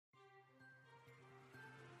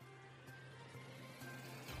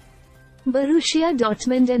Borussia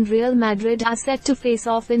Dortmund and Real Madrid are set to face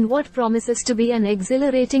off in what promises to be an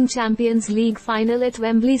exhilarating Champions League final at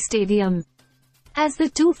Wembley Stadium. As the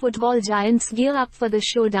two football giants gear up for the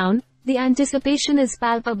showdown, the anticipation is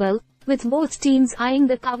palpable, with both teams eyeing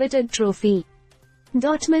the coveted trophy.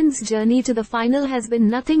 Dortmund's journey to the final has been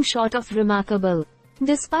nothing short of remarkable.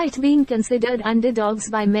 Despite being considered underdogs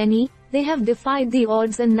by many, they have defied the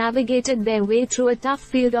odds and navigated their way through a tough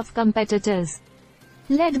field of competitors.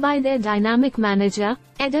 Led by their dynamic manager,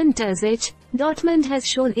 Edin Terzic, Dortmund has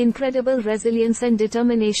shown incredible resilience and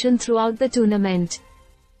determination throughout the tournament.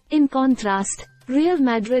 In contrast, Real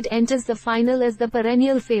Madrid enters the final as the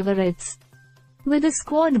perennial favorites. With a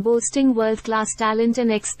squad boasting world-class talent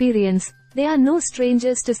and experience, they are no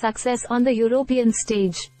strangers to success on the European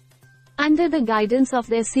stage. Under the guidance of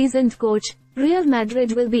their seasoned coach, Real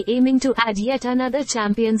Madrid will be aiming to add yet another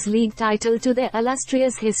Champions League title to their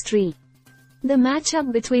illustrious history. The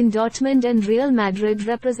matchup between Dortmund and Real Madrid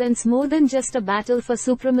represents more than just a battle for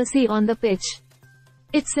supremacy on the pitch.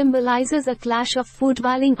 It symbolizes a clash of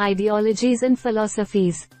footballing ideologies and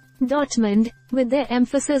philosophies. Dortmund, with their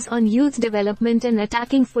emphasis on youth development and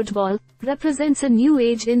attacking football, represents a new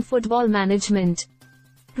age in football management.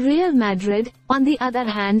 Real Madrid, on the other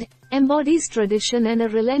hand, embodies tradition and a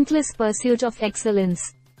relentless pursuit of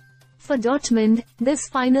excellence. For Dortmund, this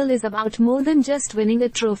final is about more than just winning a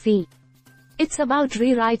trophy. It's about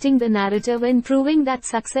rewriting the narrative and proving that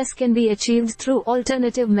success can be achieved through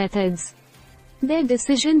alternative methods. Their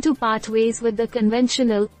decision to part ways with the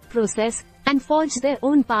conventional process and forge their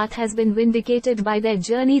own path has been vindicated by their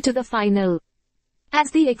journey to the final.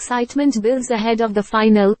 As the excitement builds ahead of the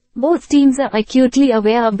final, both teams are acutely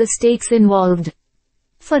aware of the stakes involved.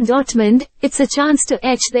 For Dortmund, it's a chance to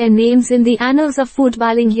etch their names in the annals of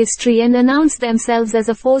footballing history and announce themselves as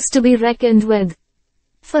a force to be reckoned with.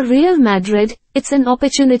 For Real Madrid, it's an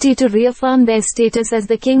opportunity to reaffirm their status as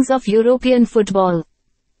the kings of European football.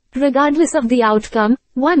 Regardless of the outcome,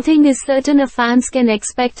 one thing is certain: fans can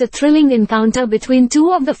expect a thrilling encounter between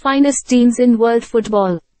two of the finest teams in world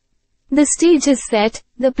football. The stage is set,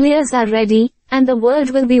 the players are ready, and the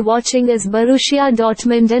world will be watching as Borussia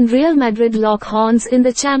Dortmund and Real Madrid lock horns in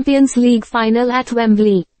the Champions League final at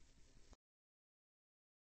Wembley.